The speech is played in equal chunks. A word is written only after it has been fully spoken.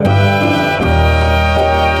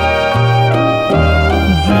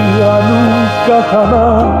nunca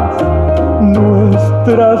jamás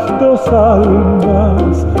nuestras dos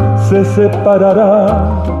almas se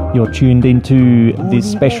separarán. You're tuned into this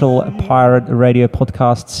special pirate radio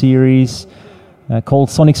podcast series called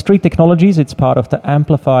Sonic Street Technologies. It's part of the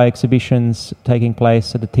Amplify exhibitions taking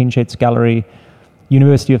place at the Tinshets Gallery,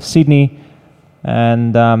 University of Sydney.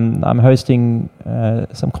 And I'm hosting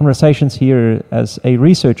some conversations here as a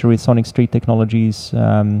researcher with Sonic Street Technologies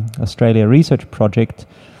Australia research project.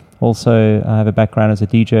 Also, I have a background as a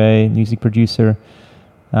DJ, music producer.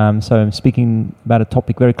 So I'm speaking about a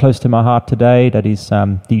topic very close to my heart today, that is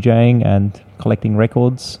DJing and collecting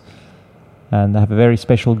records. And I have a very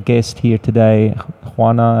special guest here today,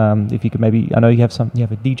 Juana. If you could maybe, I know you have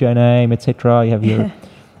a DJ name, etc. You have your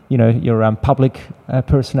your public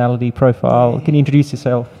personality profile. Can you introduce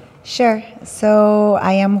yourself? Sure. So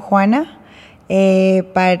I am Juana,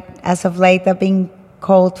 but as of late I've been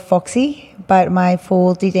called Foxy, but my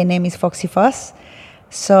full DJ name is Foxy Fuss.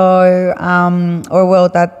 So,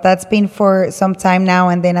 that's been for some time now,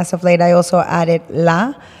 and then as of late I also added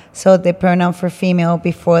la, so the pronoun for female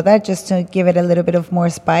before that, just to give it a little bit of more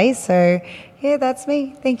spice. So, yeah, that's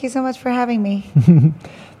me. Thank you so much for having me.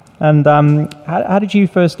 And how did you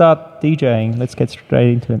first start DJing? Let's get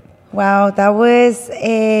straight into it. Wow, that was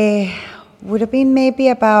would have been maybe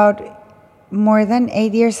about more than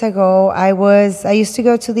 8 years ago. I used to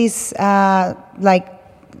go to this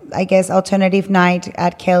alternative night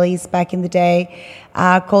at Kelly's back in the day,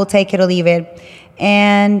 called Take It or Leave It.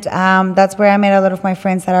 And that's where I met a lot of my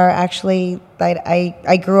friends that are actually,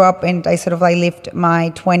 I grew up and I sort of lived my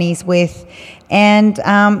 20s with. And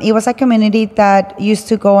it was a community that used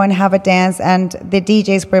to go and have a dance, and the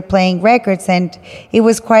DJs were playing records. And it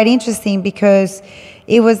was quite interesting because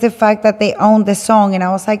it was the fact that they owned the song. And I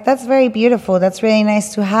was like, that's very beautiful. That's really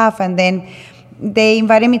nice to have. And then they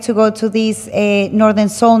invited me to go to this Northern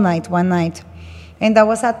Soul night one night. And that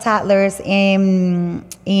was at Tatler's in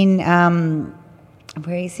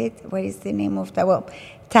where is it? What is the name of that? Well,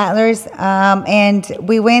 Tatler's. And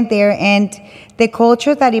we went there, and the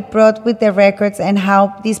culture that it brought with the records and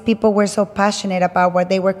how these people were so passionate about what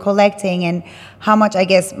they were collecting and how much, I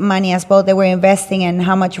guess, money as well they were investing and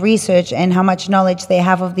how much research and how much knowledge they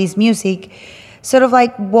have of this music, sort of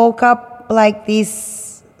woke up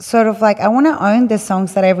this sort of I want to own the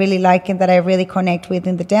songs that I really like and that I really connect with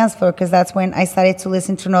in the dance floor, because that's when I started to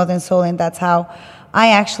listen to Northern Soul, and that's how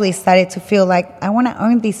I actually started to feel like I want to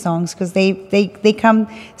own these songs, because they come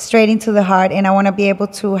straight into the heart, and I want to be able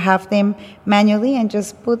to have them manually and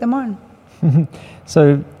just put them on.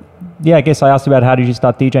 So, yeah, I guess I asked you about how did you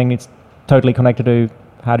start DJing. It's totally connected to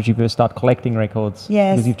how did you first start collecting records?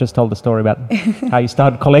 Yes. Because you've just told the story about how you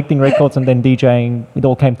started collecting records and then DJing. It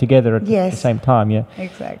all came together at the same time, yeah.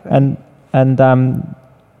 Exactly. And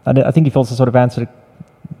I think you've also sort of answered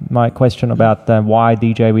my question about why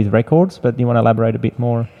DJ with records, but you want to elaborate a bit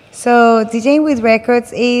more? So DJing with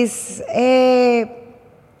records is I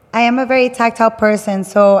am a very tactile person,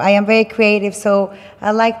 so I am very creative. So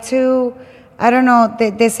I like to, I don't know,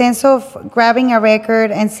 the sense of grabbing a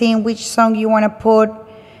record and seeing which song you want to put.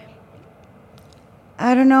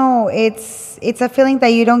 I don't know, it's a feeling that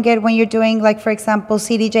you don't get when you're doing, for example,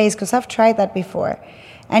 CDJs, because I've tried that before.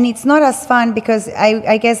 And it's not as fun because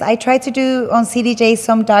I guess I try to do on CDJs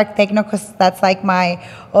some dark techno, because that's my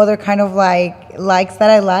other kind of likes that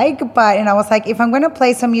I like. And I was like, if I'm going to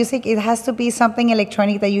play some music, it has to be something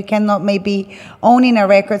electronic that you cannot maybe own in a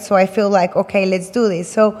record. So I feel like, okay, let's do this.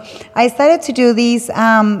 So I started to do these,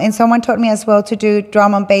 and someone taught me as well to do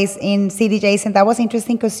drum and bass in CDJs. And that was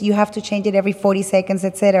interesting because you have to change it every 40 seconds,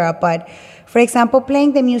 etc. But for example,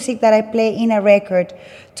 playing the music that I play in a record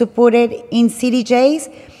to put it in CDJs,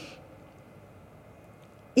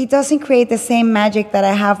 it doesn't create the same magic that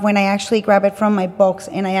I have when I actually grab it from my box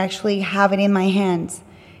and I actually have it in my hands.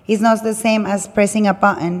 It's not the same as pressing a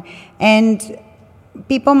button. And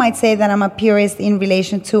people might say that I'm a purist in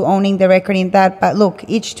relation to owning the record in that, but look,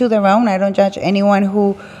 each to their own. I don't judge anyone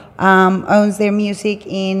who owns their music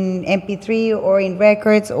in MP3 or in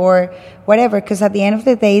records or whatever, because at the end of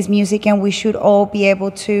the day, it's music, and we should all be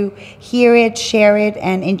able to hear it, share it,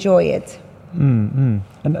 and enjoy it. Mm-hmm.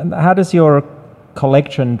 And how does your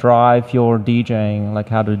collection drive your DJing?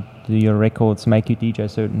 How do your records make you DJ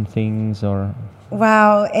certain things? Or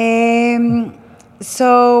wow.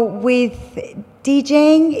 So with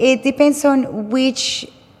DJing, it depends on which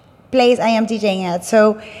place I am DJing at.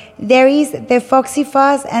 So there is the Foxy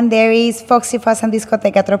Fuzz and there is Foxy Fuzz and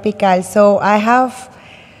Discoteca Tropical. So I have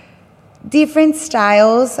different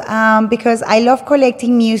styles because I love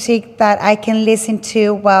collecting music that I can listen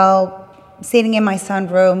to while sitting in my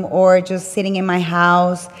sunroom or just sitting in my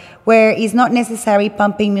house, where it's not necessary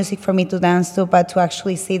pumping music for me to dance to, but to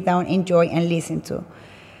actually sit down, enjoy, and listen to.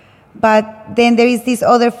 But then there is this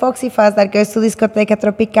other Foxy Fast that goes to Discoteca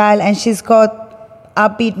Tropical, and she's got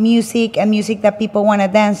upbeat music and music that people want to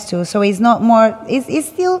dance to. So it's not more, it's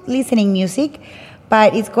still listening music,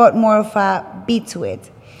 but it's got more of a beat to it.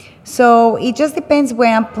 So it just depends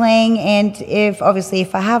where I'm playing, and if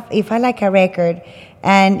I like a record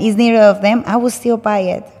and it's neither of them, I will still buy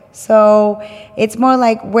it. So it's more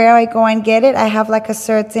like where I go and get it. I have like a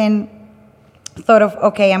certain thought of,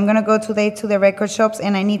 okay, I'm gonna go today to the record shops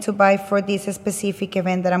and I need to buy for this specific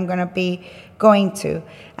event that I'm gonna be going to.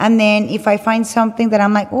 And then if I find something that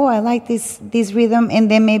I'm like, oh, I like this rhythm, and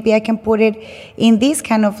then maybe I can put it in this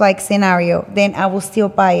kind of like scenario, then I will still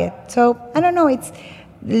buy it. So I don't know, it's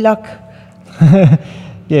luck.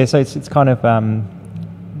 Yeah, so it's kind of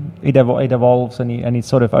it evolves, and it's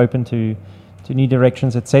sort of open to new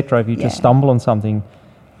directions, etc. If you just stumble on something,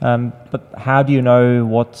 but how do you know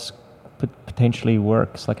what's potentially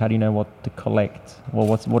works? Like, how do you know what to collect? Well,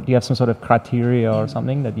 what do you have, some sort of criteria or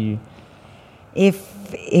something that you?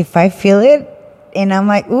 If I feel it and I'm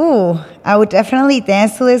like, ooh, I would definitely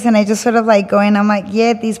dance to this, and I just sort of like go and I'm like,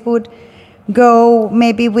 yeah, this would go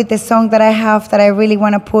maybe with the song that I have that I really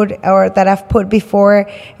want to put, or that I've put before,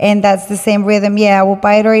 and that's the same rhythm, yeah, I will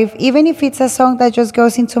buy it. Or even if it's a song that just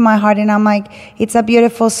goes into my heart and I'm like, it's a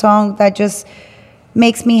beautiful song that just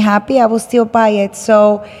makes me happy, I will still buy it.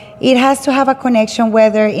 So it has to have a connection,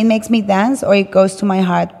 whether it makes me dance or it goes to my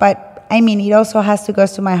heart. But I mean, it also has to go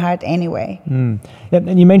to my heart anyway. Yeah,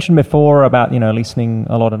 and you mentioned before about, listening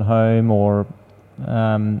a lot at home, or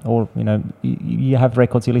you have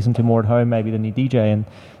records you listen to more at home maybe than you DJ,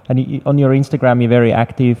 and you, on your Instagram you're very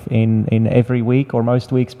active in every week or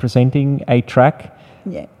most weeks presenting a track.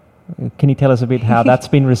 Yeah. Can you tell us a bit how that's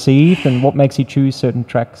been received and what makes you choose certain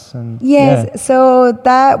tracks? And yes, so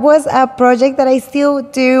that was a project that I still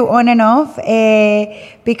do on and off,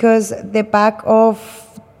 because the back of,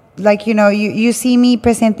 like, you see me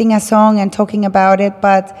presenting a song and talking about it,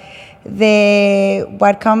 but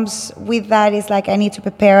what comes with that is like I need to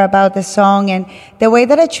prepare about the song, and the way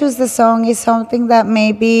that I choose the song is something that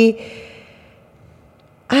maybe,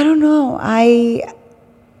 I don't know,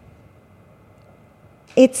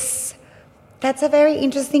 that's a very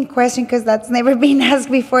interesting question, because that's never been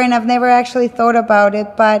asked before and I've never actually thought about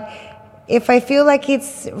it. But if I feel like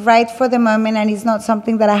it's right for the moment and it's not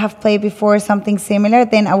something that I have played before, something similar,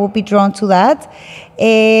 then I will be drawn to that.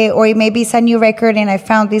 Or maybe it's a new record and I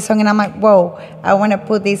found this song and I'm like, whoa, I want to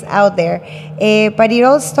put this out there. But it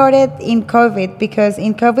all started in COVID, because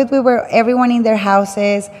in COVID we were everyone in their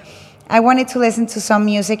houses. I wanted to listen to some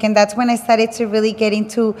music, and that's when I started to really get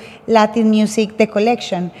into Latin music, the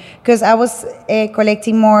collection, because I was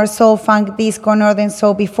collecting more soul, funk, disco, northern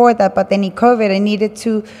soul before that, but then in COVID I needed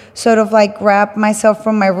to sort of like grab myself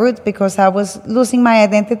from my roots, because I was losing my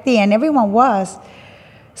identity and everyone was.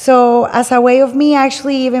 So as a way of me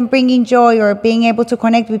actually even bringing joy or being able to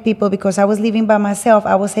connect with people, because I was living by myself,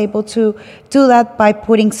 I was able to do that by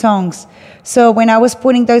putting songs. So when I was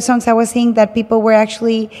putting those songs, I was seeing that people were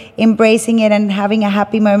actually embracing it and having a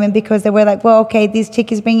happy moment, because they were like, well, okay, this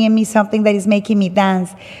chick is bringing me something that is making me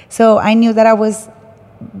dance. So I knew that I was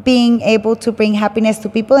being able to bring happiness to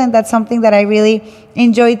people, and that's something that I really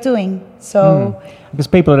enjoy doing. So because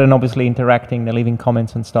people are then obviously interacting, they're leaving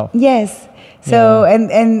comments and stuff. Yes. So,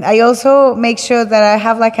 and I also make sure that I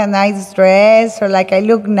have like a nice dress, or like I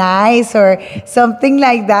look nice or something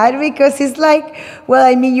like that, because it's like, well,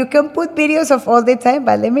 I mean, you can put videos of all the time,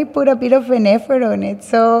 but let me put a bit of an effort on it.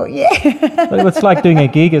 So, yeah. Well, it's like doing a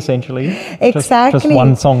gig essentially. Exactly. Just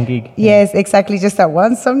one song gig. Yes, exactly. Just a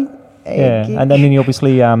one song gig. And then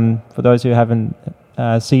obviously, for those who haven't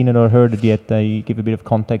seen it or heard it yet, you give a bit of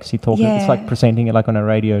context. You talk. It's like presenting it like on a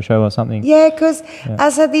radio show or something. Yeah, because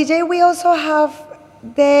as a DJ, we also have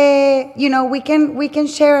we can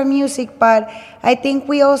share our music, but I think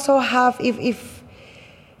we also have, if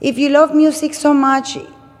you love music so much,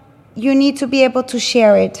 you need to be able to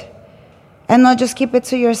share it and not just keep it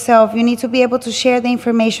to yourself. You need to be able to share the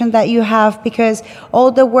information that you have, because all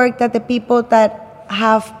the work that the people that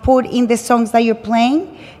have put in the songs that you're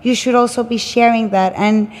playing, you should also be sharing that,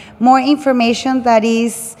 and more information that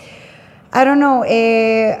is, I don't know,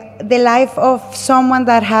 the life of someone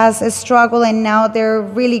that has a struggle and now they're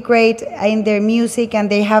really great in their music and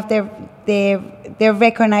they have they're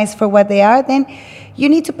recognized for what they are, then you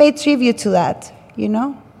need to pay tribute to that,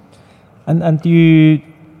 And do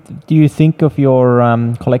you think of your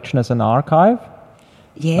collection as an archive?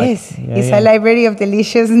 Yes, it's a library of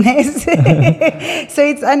deliciousness. So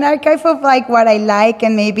it's an archive of like what I like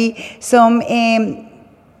and maybe some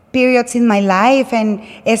periods in my life and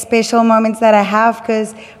special moments that I have.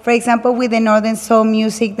 Because, for example, with the Northern Soul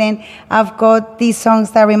music, then I've got these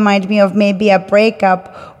songs that remind me of maybe a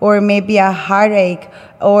breakup or maybe a heartache,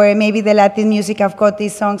 or maybe the Latin music. I've got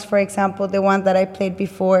these songs, for example, the one that I played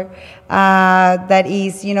before, that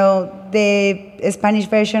is, the Spanish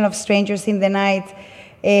version of Strangers in the Night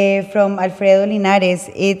from Alfredo Linares.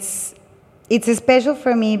 It's special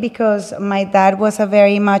for me because my dad was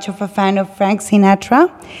very much of a fan of Frank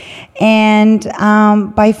Sinatra. And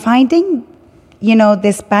by finding,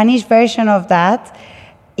 the Spanish version of that,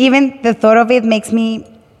 even the thought of it makes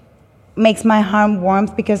my heart warm,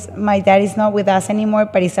 because my dad is not with us anymore,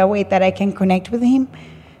 but it's a way that I can connect with him.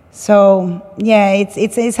 So, yeah,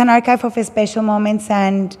 it's an archive of special moments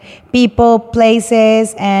and people,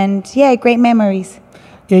 places, and, great memories.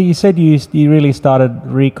 Yeah, you said you really started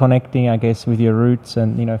reconnecting, I guess, with your roots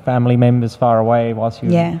and family members far away whilst you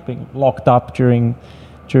were being locked up during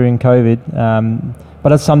COVID. But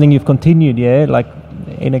that's something you've continued, like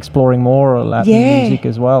in exploring more Latin music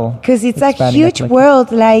as well. Because it's a huge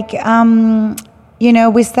world. Like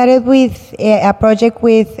we started with a project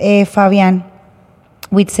with Fabian,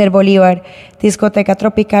 with Ser Bolívar, Discoteca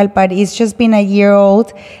Tropical, but it's just been a year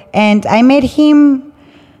old, and I met him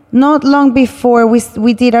not long before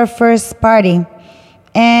we did our first party.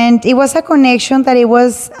 And it was a connection that it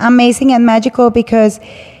was amazing and magical, because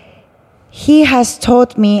he has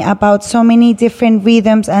taught me about so many different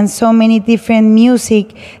rhythms and so many different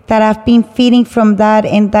music that I've been feeding from that,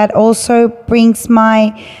 and that also brings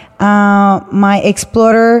my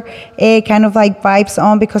explorer kind of like vibes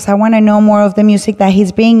on, because I want to know more of the music that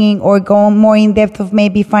he's bringing, or go more in depth of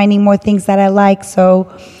maybe finding more things that I like. So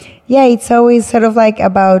yeah, it's always sort of like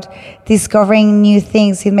about discovering new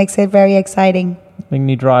things. It makes it very exciting. Being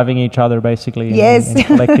you driving each other, basically. Yes. And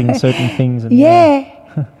collecting certain things. And,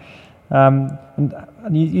 and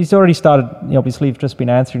you've already started, obviously you've just been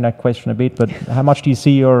answering that question a bit, but how much do you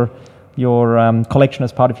see your collection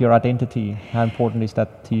as part of your identity? How important is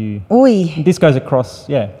that to you? This goes across,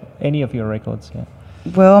 any of your records. Yeah.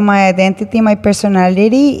 Well, my identity, my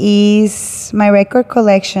personality is my record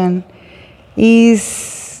collection.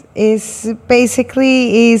 Is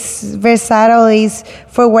basically versatile, is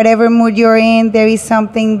for whatever mood you're in, there is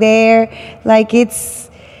something there. Like yes,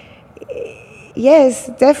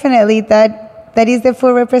 definitely that is the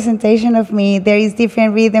full representation of me. There is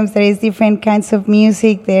different rhythms, there is different kinds of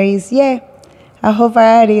music, there is a whole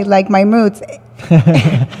variety, like my moods.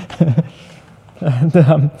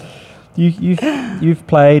 And you've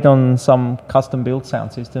played on some custom built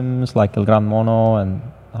sound systems like El Gran Mono and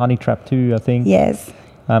Honey Trap 2, I think. Yes.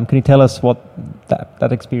 Can you tell us what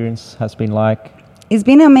that experience has been like? It's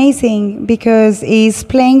been amazing, because it's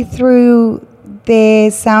playing through the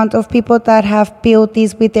sound of people that have built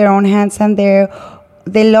this with their own hands, and the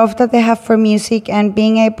love that they have for music, and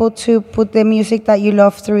being able to put the music that you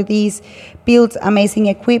love through these built amazing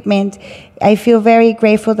equipment. I feel very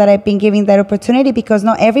grateful that I've been given that opportunity, because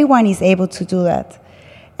not everyone is able to do that.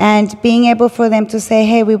 And being able for them to say,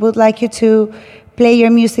 hey, we would like you to play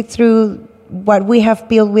your music through what we have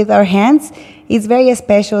built with our hands, it's very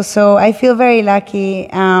special. So I feel very lucky,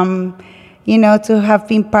 to have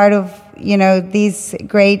been part of, these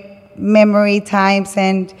great memory times,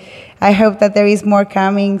 and I hope that there is more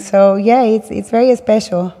coming. So it's very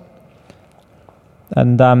special.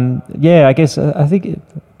 And I guess I think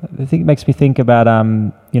it makes me think about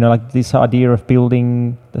like this idea of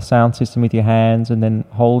building the sound system with your hands and then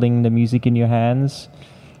holding the music in your hands.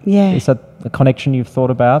 Yeah, is that a connection you've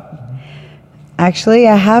thought about? Actually,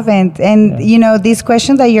 I haven't. And, this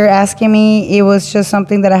question that you're asking me, it was just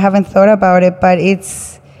something that I haven't thought about it. But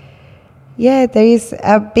there is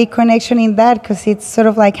a big connection in that, because it's sort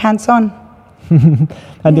of like hands-on.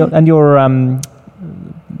 And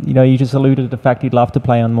you just alluded to the fact you'd love to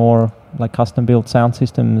play on more like custom-built sound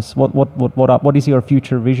systems. What is your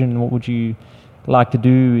future vision? What would you like to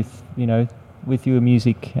do with your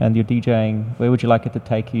music and your DJing? Where would you like it to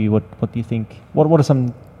take you? What do you think? What are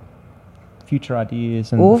some future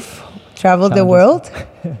ideas? And travel the world.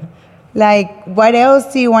 Like, what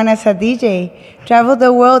else do you want as a DJ? Travel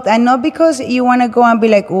the world, and not because you want to go and be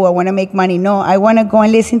like, I want to make money. No, I want to go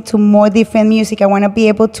and listen to more different music. I want to be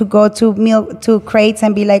able to go to crates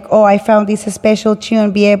and be like, I found this special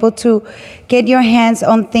tune. Be able to get your hands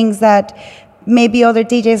on things that maybe other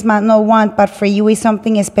DJs might not want, but for you is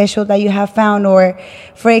something special that you have found. Or,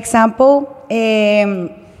 for example,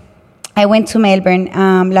 I went to Melbourne.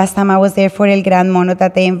 Last time I was there for El Gran Mono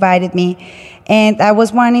that they invited me. And I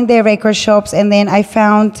was wanting the record shops, and then I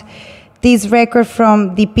found this record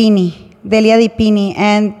from Delia Dipini,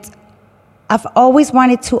 and I've always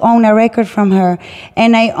wanted to own a record from her.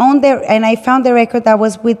 And I found the record that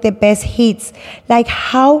was with the best hits. Like,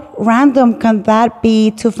 how random can that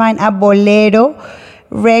be to find a bolero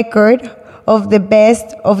record of the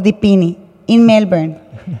best of Dipini in Melbourne?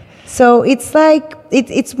 So it's like,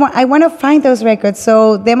 I want to find those records.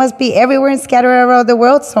 So they must be everywhere and scattered around the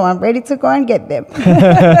world. So I'm ready to go and get them.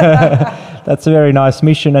 That's a very nice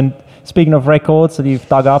mission. And speaking of records that you've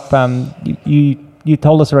dug up, you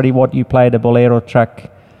told us already what you played, a bolero track.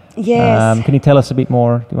 Yes. Can you tell us a bit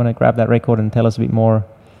more? Do you want to grab that record and tell us a bit more?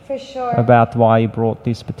 For sure. About why you brought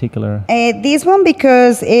this particular? This one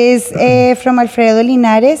because is from Alfredo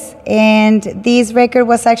Linares, and this record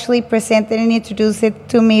was actually presented and introduced it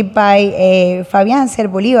to me by Fabian Ser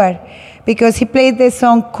Bolivar, because he played the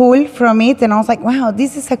song Cool from it, and I was like, wow,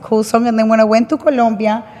 this is a cool song. And then when I went to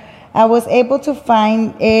Colombia, I was able to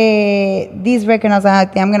find this record, and I was like,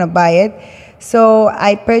 I think I'm going to buy it. So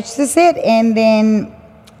I purchased it, and then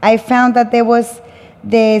I found that there was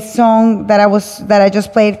the song that I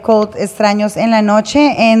just played called Extraños en la Noche,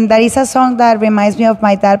 and that is a song that reminds me of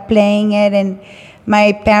my dad playing it and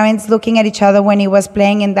my parents looking at each other when he was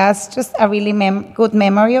playing, and that's just a really good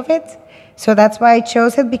memory of it. So that's why I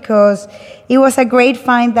chose it, because it was a great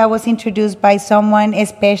find that was introduced by someone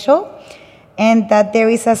special, and that there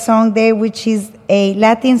is a song there which is a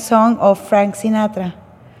Latin song of Frank Sinatra.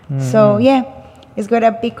 So yeah, it's got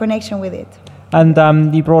a big connection with it.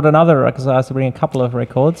 And you brought another, because I asked to bring a couple of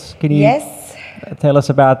records. Can you tell us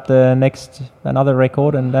about the another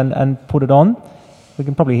record and put it on? We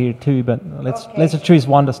can probably hear two, but let's just choose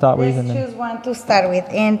one to start with. Let's choose one to start with.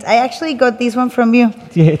 And I actually got this one from you.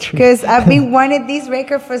 Yeah, true. Because I've been wanting this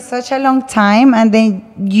record for such a long time, and then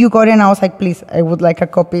you got it, and I was like, please, I would like a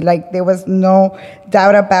copy. Like, there was no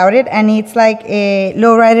doubt about it. And it's like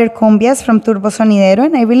Lowrider Cumbias from Turbo Sonidero,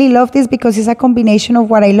 and I really love this because it's a combination of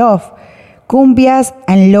what I love. Cumbias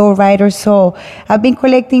and lowrider soul. I've been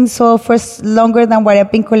collecting soul for longer than what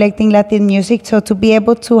I've been collecting Latin music. So to be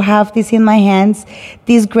able to have this in my hands,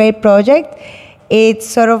 this great project, it's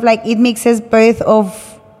sort of like it mixes both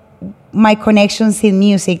of my connections in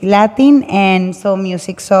music, Latin and soul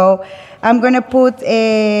music. So I'm gonna put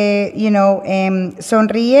Sonríe,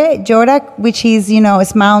 Llora, which is,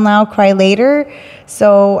 smile now, cry later.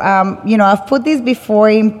 So, I've put this before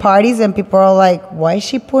in parties, and people are like, why is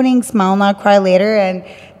she putting smile now, cry later? And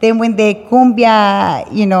then when the cumbia,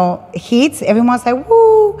 hits, everyone's like,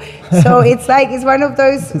 woo. So it's one of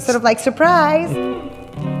those sort of like surprise.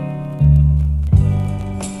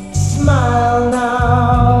 Smile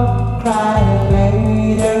now, cry